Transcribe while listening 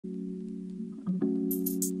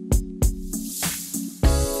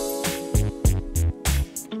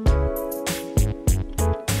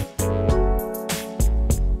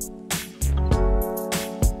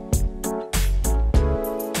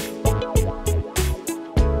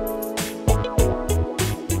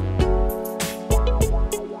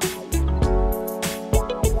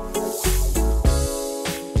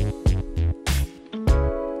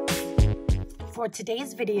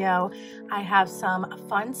today's video, I have some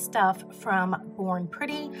fun stuff from Born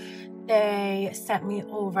Pretty. They sent me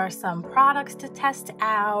over some products to test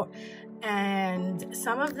out, and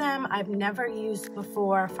some of them I've never used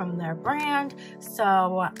before from their brand,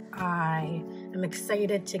 so I am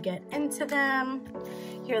excited to get into them.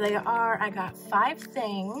 Here they are. I got 5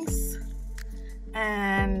 things,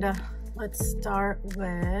 and let's start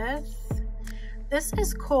with, this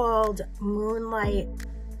is called Moonlight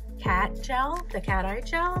Cat Gel, the cat eye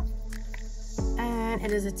gel, and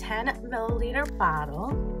it is a 10 milliliter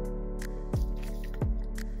bottle.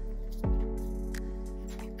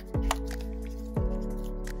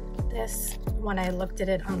 This, when I looked at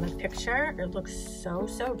it on the picture, it looks so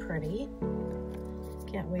pretty.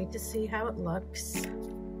 Can't wait to see how it looks.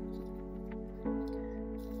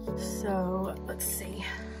 So let's see.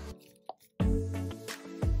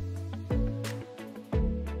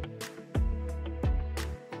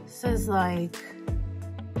 This is like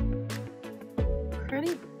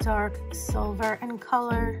pretty dark silver in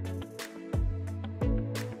color.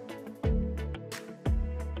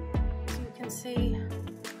 As you can see.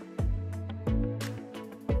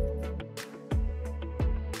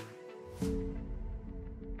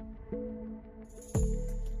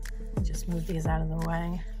 Just move these out of the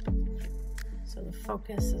way. So the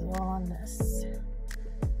focus is all on this.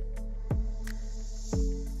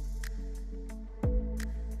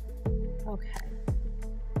 Okay.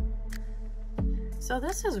 So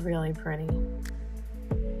this is really pretty.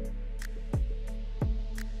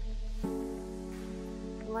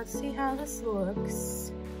 Let's see how this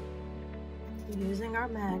looks using our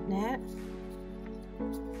magnet.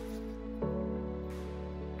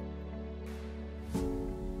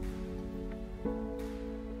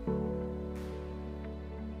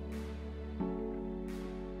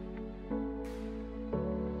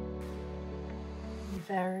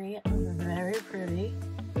 Very pretty.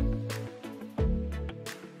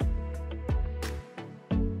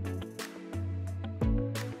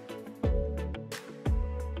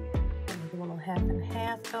 A little half and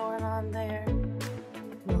half going on there.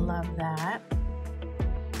 Love that.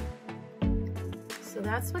 So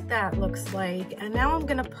that's what that looks like. And now I'm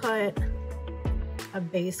gonna put a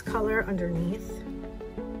base color underneath.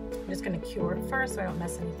 I'm just gonna cure it first so I don't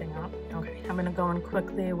mess anything up. Okay, I'm gonna go in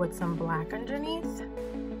quickly with some black underneath.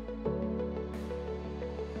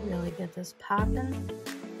 Really get this popping.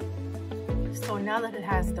 So now that it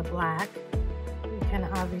has the black, you can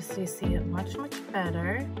obviously see it much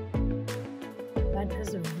better. That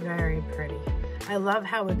is very pretty. I love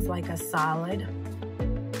how it's like a solid.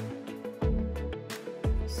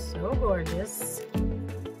 So gorgeous.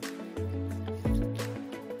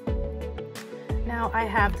 Now I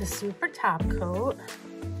have the super top coat.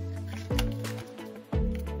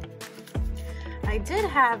 I did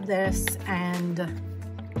have this and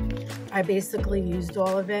I basically used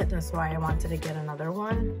all of it. That's why I wanted to get another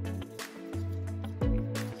one.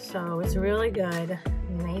 So it's really good,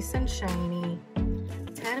 nice and shiny.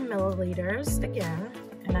 10 milliliters, again,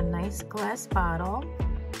 in a nice glass bottle.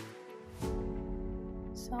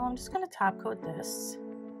 So I'm just gonna top coat this.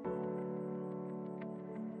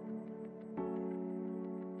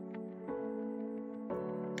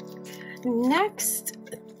 Next,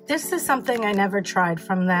 this is something I never tried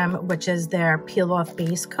from them, which is their peel off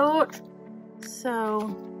base coat.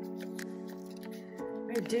 So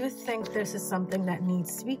I do think this is something that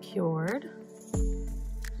needs to be cured.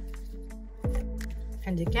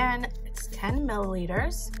 And again, it's 10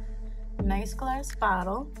 milliliters, nice glass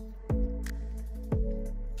bottle.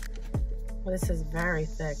 Well, this is very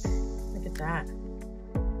thick. Look at that.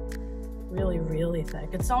 Really thick.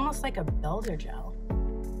 It's almost like a builder gel.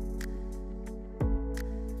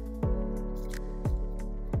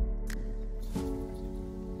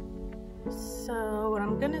 So what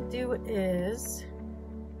I'm gonna do is,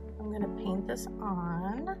 I'm gonna paint this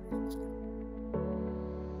on,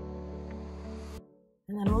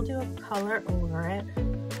 and then we'll do a color over it,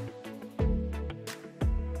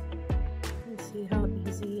 and see how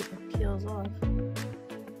easy it peels off.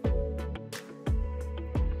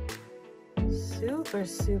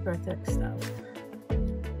 Super thick stuff.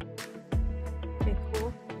 Okay,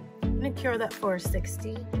 cool. I'm gonna cure that for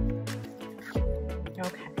 60.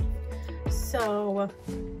 Okay. So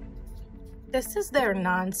this is their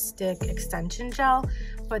non-stick extension gel,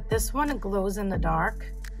 but this one glows in the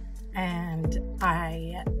dark, and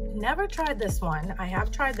I never tried this one. I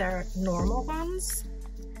have tried their normal ones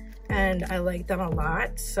and I like them a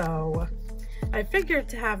lot, so I figured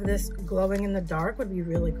to have this glowing in the dark would be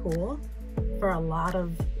really cool for a lot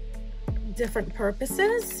of different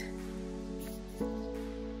purposes.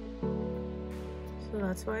 So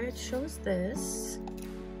that's why it shows this.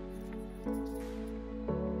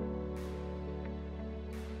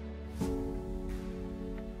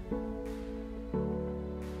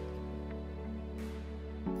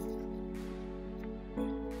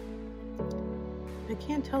 I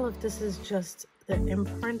can't tell if this is just the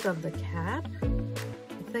imprint of the cap.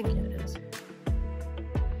 I think it is.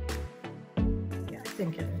 Yeah, I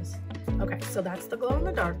think it is. Okay, so that's the glow in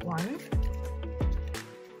the dark one.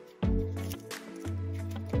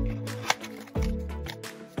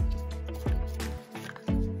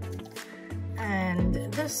 And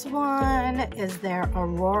this one is their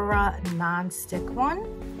Aurora non-stick one,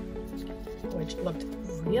 which looked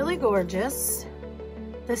really gorgeous.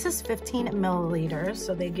 This is 15 milliliters,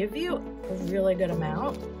 so they give you a really good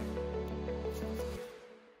amount.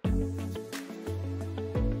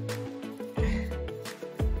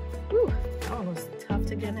 Whew, that one was tough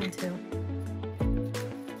to get into.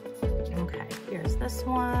 Okay, here's this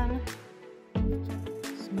one.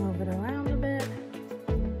 Just move it around a bit.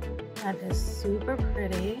 That is super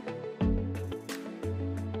pretty.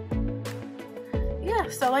 Yeah,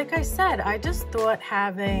 so like I said, I just thought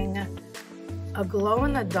having a glow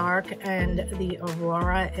in the dark and the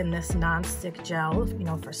Aurora in this non-stick gel, you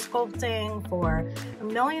know, for sculpting, for a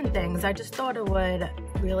million things, I just thought it would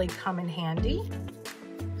really come in handy.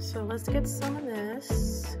 So let's get some of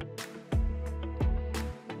this.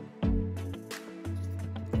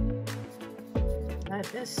 That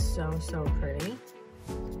is so, so pretty.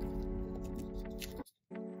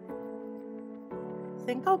 I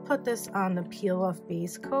think I'll put this on the peel off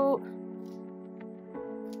base coat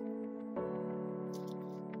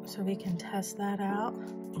so we can test that out.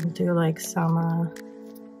 We'll do like some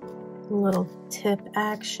little tip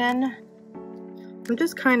action. I'm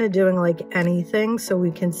just kind of doing like anything so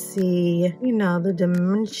we can see, you know, the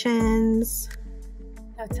dimensions.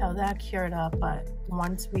 That's how that cured up, but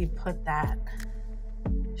once we put that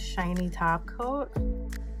shiny top coat,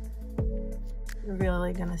 you're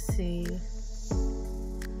really gonna see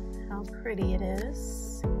how pretty it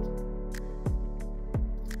is.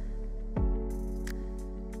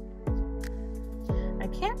 I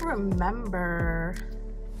can't remember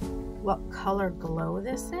what color glow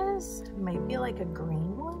this is. It might be like a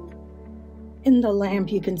green one. In the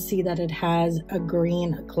lamp you can see that it has a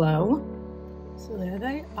green glow. So there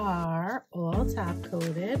they are, all top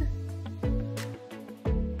coated.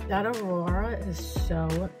 That Aurora is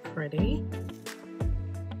so pretty.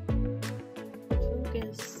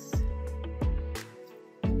 Focus.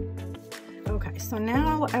 Okay, so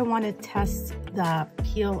now I want to test the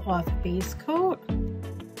peel off base coat.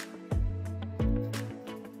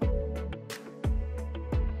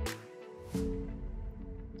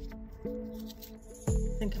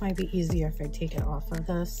 I think it might be easier if I take it off of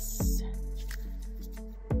this.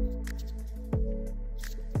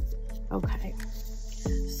 Okay,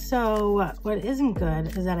 so what isn't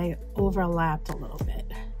good is that I overlapped a little bit,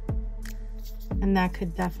 and that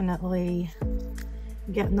could definitely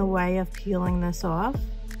get in the way of peeling this off.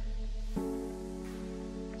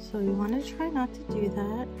 So you want to try not to do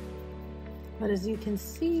that. But as you can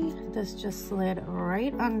see, this just slid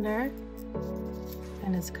right under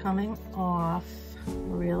and it's coming off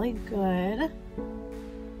really good.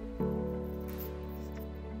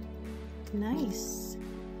 Nice.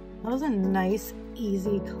 That was a nice,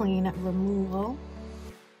 easy, clean removal.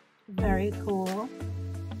 Very cool.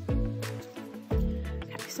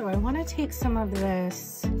 So I want to take some of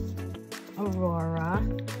this Aurora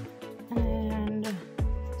and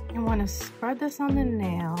I want to spread this on the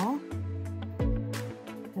nail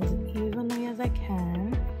as evenly as I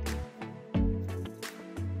can.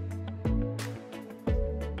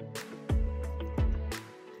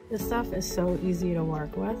 This stuff is so easy to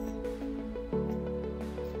work with.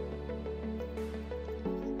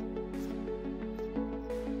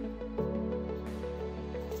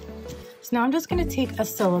 Now I'm just going to take a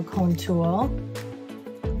silicone tool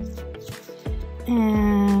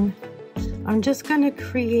and I'm just going to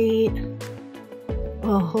create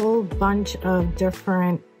a whole bunch of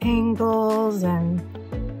different angles and,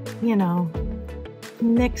 you know,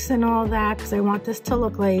 mix and all that because I want this to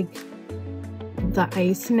look like the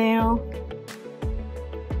ice nail.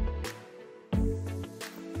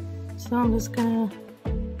 So I'm just going to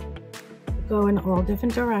go in all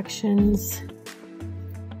different directions.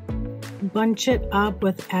 Bunch it up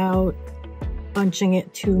without bunching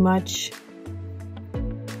it too much.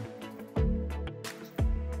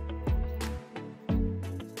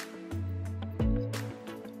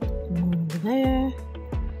 Over there.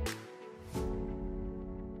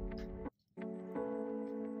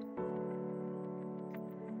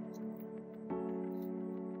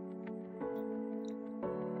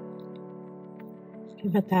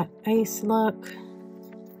 Give it that ice look.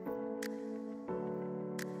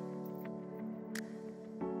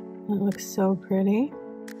 It looks so pretty.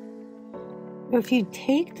 If you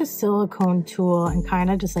take the silicone tool and kind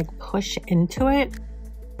of just like push into it,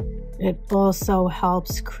 it also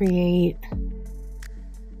helps create,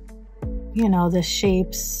 you know, the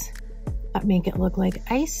shapes that make it look like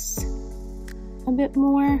ice a bit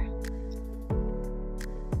more.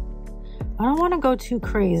 I don't want to go too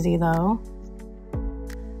crazy though.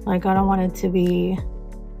 Like, I don't want it to be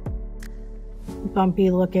bumpy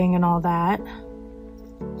looking and all that.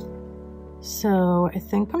 So I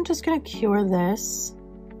think I'm just gonna cure this.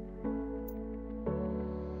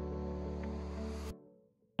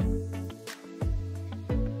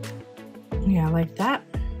 Yeah, like that.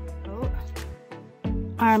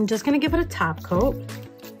 I'm just gonna give it a top coat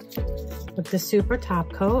with the super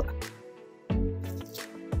top coat.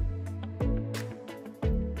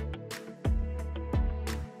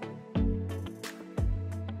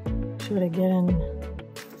 Try to get in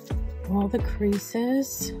all the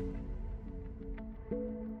creases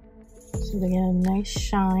so they get a nice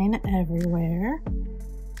shine everywhere.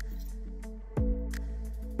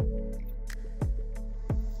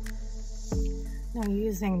 Now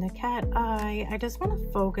using the cat eye, I just want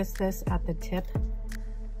to focus this at the tip.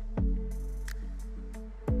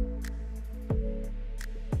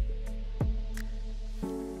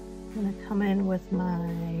 I'm gonna come in with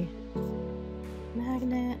my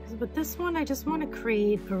magnet. With this one, I just want to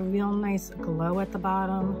create a real nice glow at the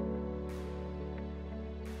bottom.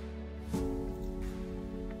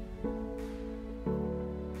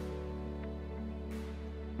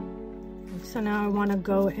 So now I want to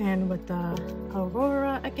go in with the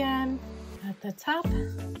Aurora again at the top.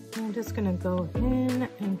 I'm just going to go in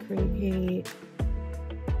and create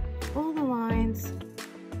all the lines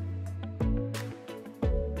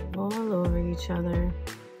all over each other.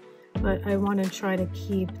 But I want to try to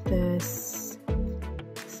keep this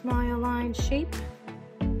smile line shape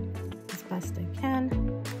as best I can.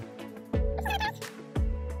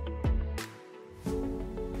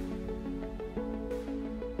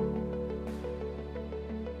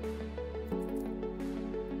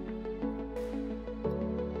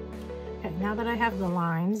 Now that I have the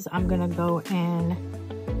lines, I'm gonna go in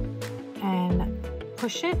and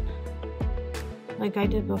push it like I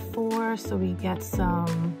did before so we get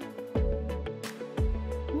some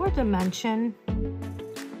more dimension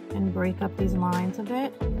and break up these lines a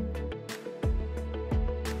bit.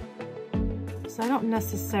 So I don't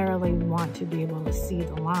necessarily want to be able to see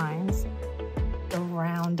the lines. The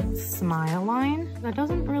round smile line that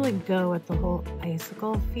doesn't really go with the whole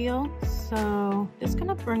icicle feel, so just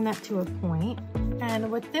gonna bring that to a point.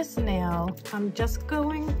 And with this nail, I'm just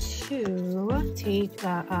going to take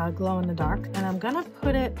the glow in the dark and I'm gonna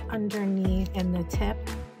put it underneath in the tip.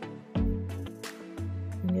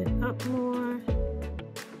 Bring it up more.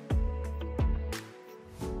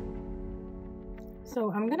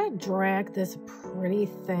 So I'm gonna drag this pretty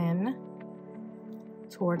thin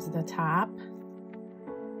towards the top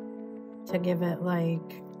to give it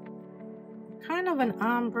like kind of an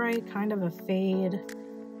ombre, kind of a fade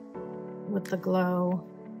with the glow,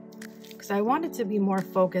 because I want it to be more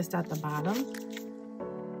focused at the bottom.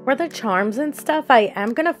 For the charms and stuff, I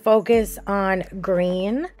am gonna focus on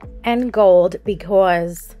green and gold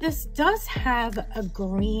because this does have a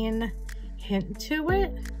green hint to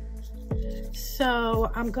it. So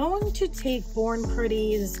I'm going to take Born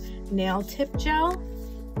Pretty's nail tip gel,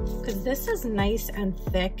 because this is nice and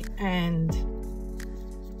thick and,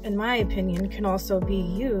 in my opinion, can also be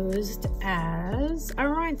used as a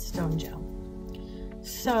rhinestone gel.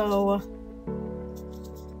 So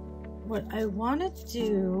what I want to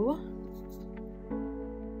do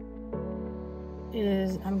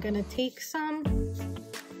is I'm going to take some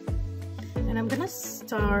and I'm going to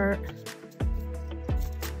start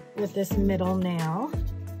with this middle nail.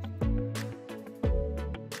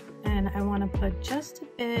 And I want to put just a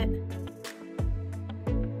bit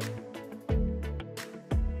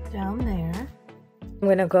down there. I'm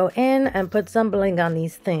going to go in and put some bling on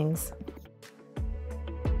these things.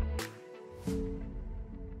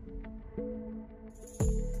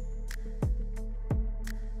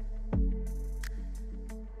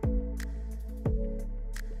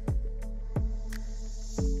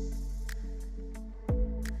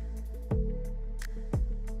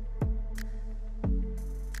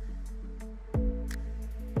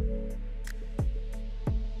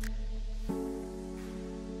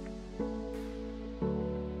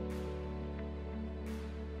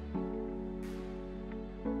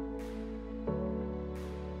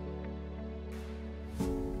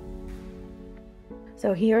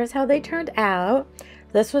 So here's how they turned out.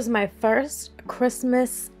 This was my first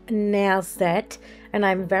Christmas nail set, and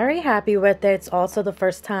I'm very happy with it. It's also the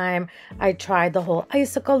first time I tried the whole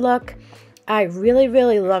icicle look. I really,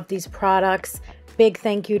 really love these products. Big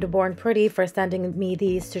thank you to Born Pretty for sending me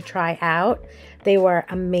these to try out. They were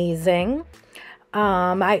amazing.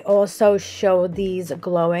 I also showed these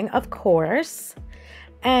glowing, of course.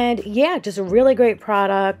 And yeah, just really great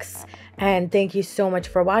products. And thank you so much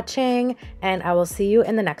for watching, and I will see you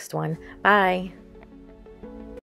in the next one. Bye.